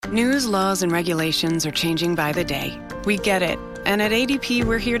News, laws, and regulations are changing by the day. We get it. And at ADP,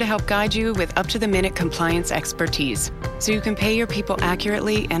 we're here to help guide you with up-to-the-minute compliance expertise, so you can pay your people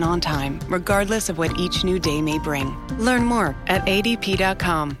accurately and on time, regardless of what each new day may bring. Learn more at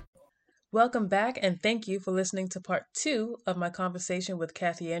adp.com. Welcome back, and thank you for listening to part 2 of my conversation with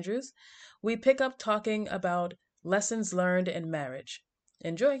Kathy Andrews. We pick up talking about lessons learned in marriage.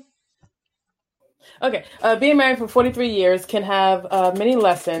 Enjoy. Okay, being married for 43 years can have many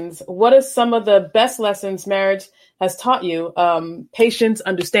lessons. What are some of the best lessons marriage has taught you? Patience,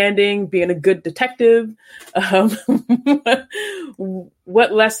 understanding, being a good detective.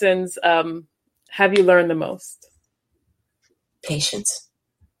 What lessons have you learned the most? Patience.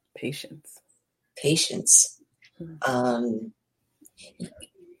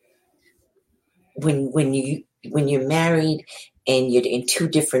 When you're married and you're in two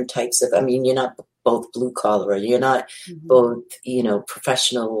different types of, you're not both blue collar, or you're not both,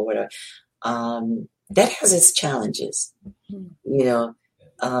 professional or whatever. That has its challenges.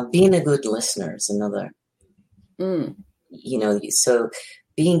 Being a good listener is another. So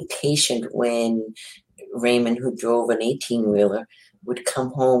being patient when Raymond, who drove an 18-wheeler, would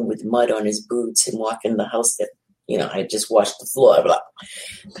come home with mud on his boots and walk in the house that, I just washed the floor, blah.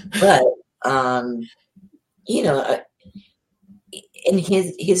 But, and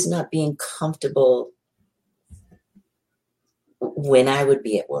his not being comfortable when I would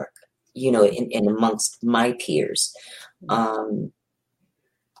be at work, and amongst my peers, that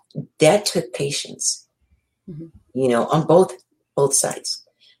took patience, on both sides,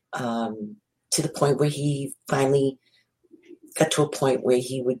 to the point where he finally got to a point where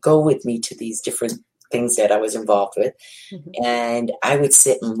he would go with me to these different things that I was involved with. And I would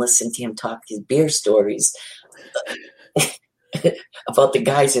sit and listen to him talk his beer stories about the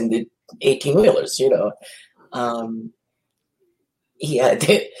guys in the 18-wheelers, He had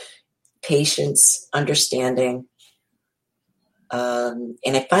patience, understanding. And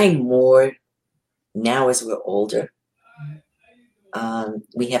I find more now as we're older,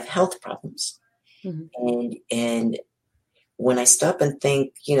 we have health problems. And when I stop and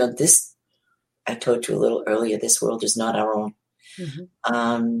think, this, I told you a little earlier, this world is not our own.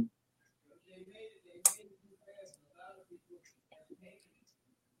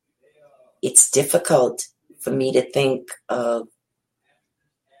 It's difficult for me to think of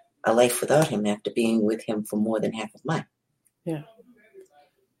a life without him after being with him for more than half of mine. Yeah.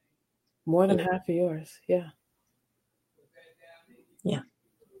 More than half of yours. Yeah. Yeah.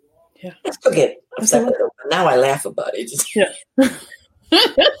 Yeah. Let's forget. Now I laugh about it. Yeah.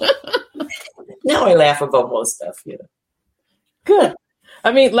 Now I laugh about most stuff. Yeah. Good.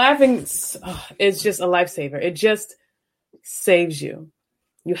 Laughing is just a lifesaver. It just saves you.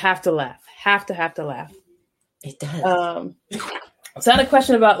 You have to laugh. Have to laugh. It does. So I had a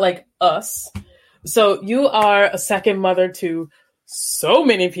question about us. So you are a second mother to so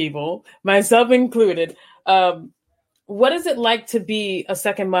many people, myself included. What is it like to be a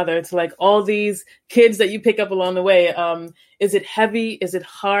second mother to all these kids that you pick up along the way? Is it heavy? Is it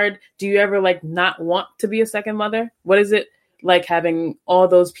hard? Do you ever not want to be a second mother? What is it like having all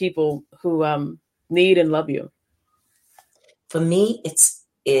those people who need and love you? For me, it's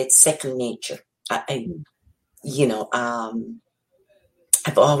second nature.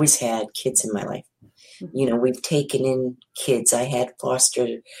 I've always had kids in my life. We've taken in kids. I had a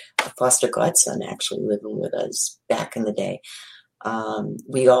foster godson actually living with us back in the day.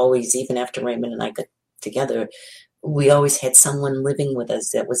 We always, even after Raymond and I got together, we always had someone living with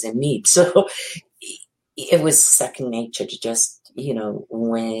us that was in need. So it was second nature to just,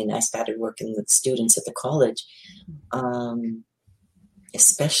 when I started working with students at the college,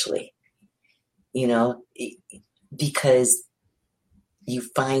 especially, because you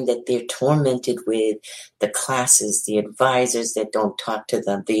find that they're tormented with the classes, the advisors that don't talk to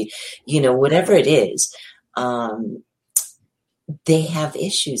them, whatever it is. They have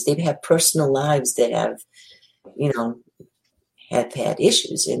issues. They have personal lives that have had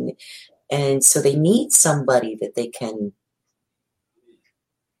issues. And so they need somebody that they can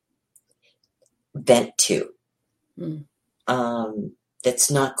vent to. That's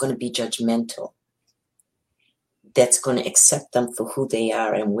not going to be judgmental. That's going to accept them for who they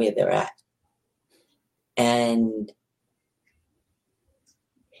are and where they're at. And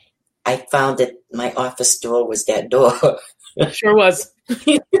I found that my office door was that door. Sure was.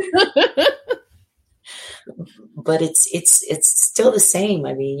 But it's still the same.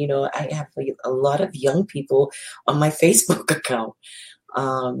 I have a lot of young people on my Facebook account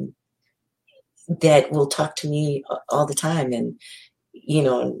that will talk to me all the time. And,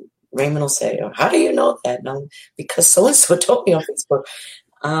 Raymond will say, "How do you know that?" No, because so-and-so told me on Facebook.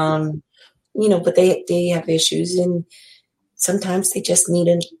 But they have issues, and sometimes they just need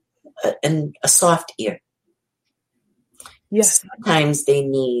a soft ear. Yes. Sometimes they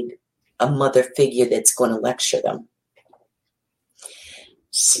need a mother figure that's going to lecture them.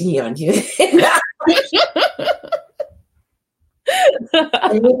 See on you.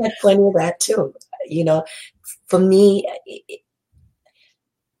 And we had plenty of that too. For me,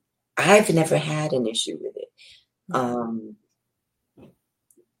 I've never had an issue with it.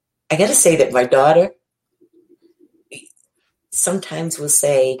 I got to say that my daughter sometimes will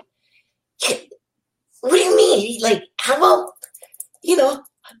say, "What do you mean? Like, how about,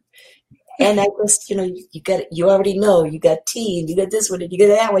 And I just, you already know, you got tea, and you got this one, and you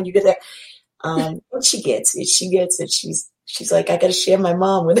got that one, you got that. But she gets it. She's like, I got to share my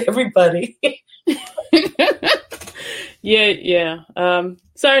mom with everybody. Yeah.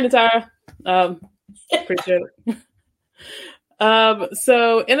 Sorry, Natara. Appreciate it.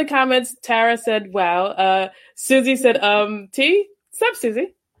 So in the comments, Tara said, wow. Susie said, T? What's up,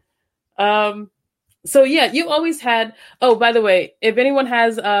 Susie? So yeah, you always had, oh, by the way, if anyone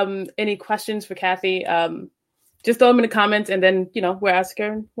has any questions for Kathy, just throw them in the comments, and then, we'll ask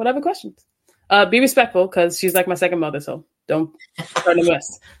her whatever questions. Be respectful, because she's like my second mother, so don't start a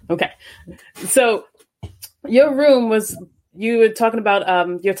mess. Okay. So your room was, you were talking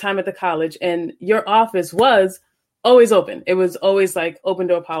about your time at the college, and your office was always open. It was always like open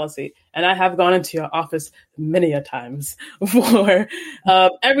door policy. And I have gone into your office many a times for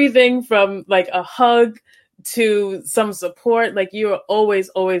everything from like a hug to some support. Like, you are always,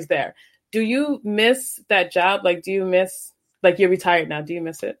 always there. Do you miss that job? Like, do you miss, like, you're retired now. Do you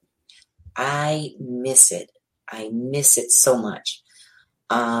miss it? I miss it. I miss it so much.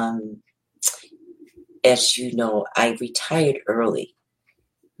 As you know, I retired early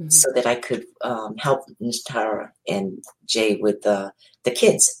so that I could help Ms. Tara and Jay with the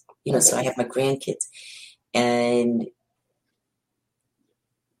kids. So I have my grandkids. And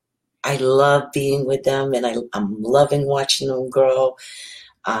I love being with them, and I'm loving watching them grow.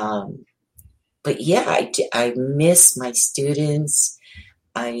 But yeah, I miss my students.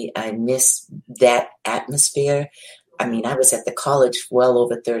 I miss that atmosphere. I mean, I was at the college well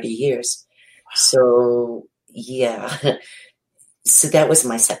over 30 years. So, yeah. So that was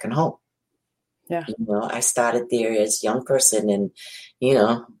my second home. Yeah. I started there as a young person and,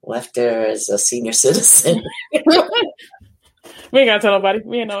 left there as a senior citizen. We ain't got to tell nobody.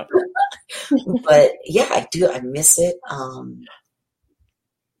 We ain't know it. But yeah, I do. I miss it.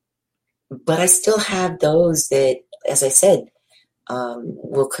 But I still have those that, as I said,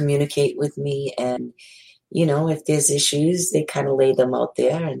 will communicate with me. And, if there's issues, they kind of lay them out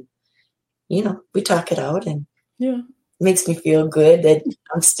there, and, we talk it out, and it makes me feel good that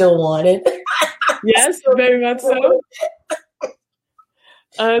I'm still wanted. Yes, very much so.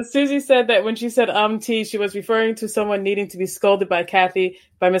 Susie said that when she said T, she was referring to someone needing to be scolded by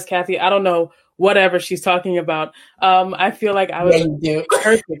Miss Kathy. I don't know, whatever she's talking about. I feel like I was a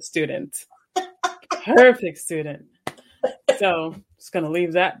perfect student. Perfect student. So just going to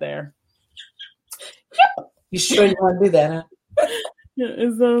leave that there. You sure you want to do that, huh?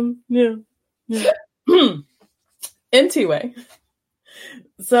 Yeah. Anyway.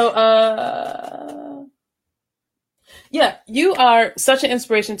 So, you are such an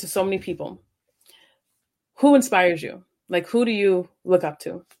inspiration to so many people. Who inspires you? Like, who do you look up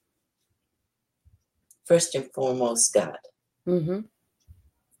to? First and foremost, God. Mm-hmm.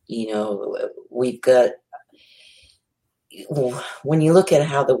 We've got, when you look at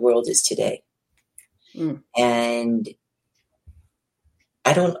how the world is today, and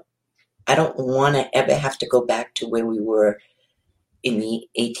I don't want to ever have to go back to where we were in the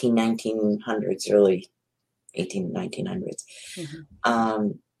 1900s, early 1900s.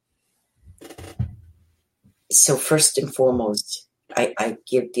 Mm-hmm. So first and foremost, I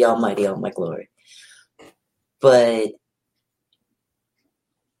give the Almighty all my glory. But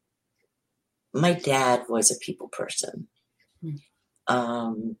my dad was a people person.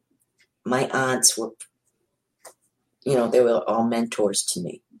 Mm-hmm. My aunts were, they were all mentors to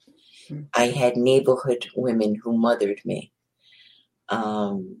me. Mm-hmm. I had neighborhood women who mothered me.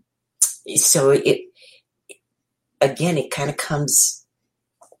 So it kind of comes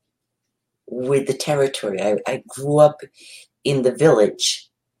with the territory. I grew up in the village,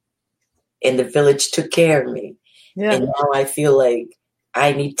 and the village took care of me. Yeah. And now I feel like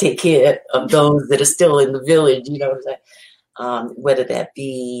I need to take care of those that are still in the village, whether that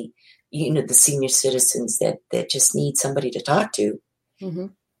be, the senior citizens that just need somebody to talk to, mm-hmm.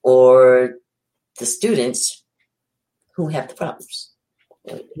 or the students who have the problems.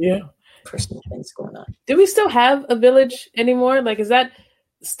 Yeah. Personal things going on. Do we still have a village anymore? Like, is that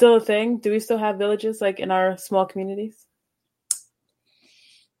still a thing? Do we still have villages like in our small communities?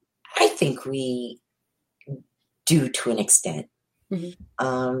 I think we do to an extent.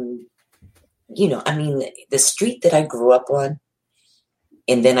 Mm-hmm. You know, I mean, the street that I grew up on,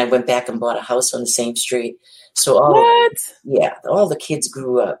 and then I went back and bought a house on the same street. So all the kids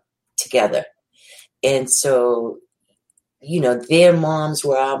grew up together. And so, you know, their moms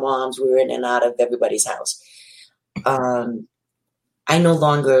were our moms. We were in and out of everybody's house. I no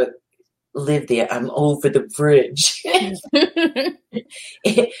longer live there. I'm over the bridge.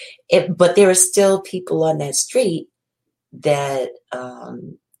 But there are still people on that street that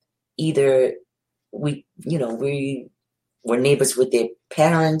either we were neighbors with their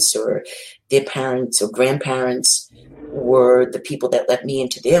parents, or their parents or grandparents were the people that let me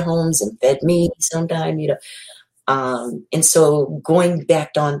into their homes and fed me sometime, you know. And so going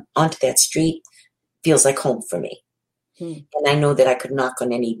back onto that street feels like home for me. And I know that I could knock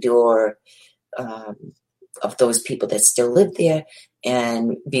on any door of those people that still live there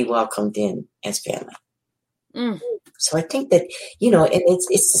and be welcomed in as family. So I think that, you know, and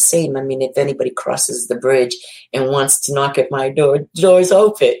it's the same. I mean, if anybody crosses the bridge and wants to knock at my door, door's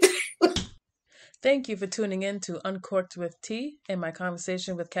open. Thank you for tuning in to Uncorked with T and my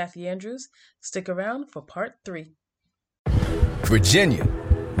conversation with Kathy Andrews. Stick around for part 3. Virginia,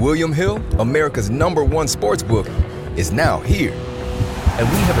 William Hill, America's #1 sports book, is now here. And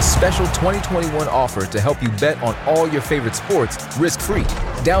we have a special 2021 offer to help you bet on all your favorite sports risk-free.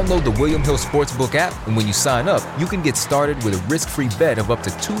 Download the William Hill Sportsbook app, and when you sign up, you can get started with a risk-free bet of up to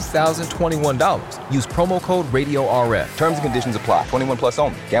 $2,021. Use promo code RADIORF. Terms and conditions apply. 21 plus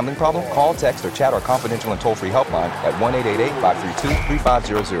only. Gambling problem? Call, text, or chat our confidential and toll-free helpline at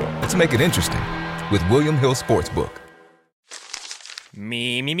 1-888-532-3500. Let's make it interesting with William Hill Sportsbook.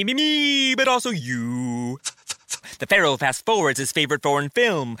 Me, but also you. The Pharaoh fast forwards his favorite foreign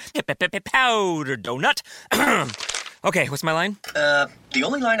film, Powder Donut. Okay, what's my line? The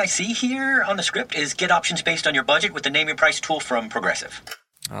only line I see here on the script is get options based on your budget with the Name Your Price tool from Progressive.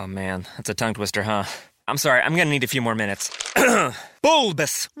 Oh man, that's a tongue twister, huh? I'm sorry, I'm gonna need a few more minutes.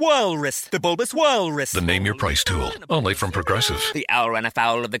 Bulbous Walrus, the Bulbous Walrus. The Name Your Price tool, only from Progressive. The owl ran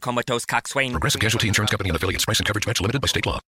afoul of the comatose coxswain. Progressive Casualty Insurance Company and affiliates. Price and coverage match limited by state law.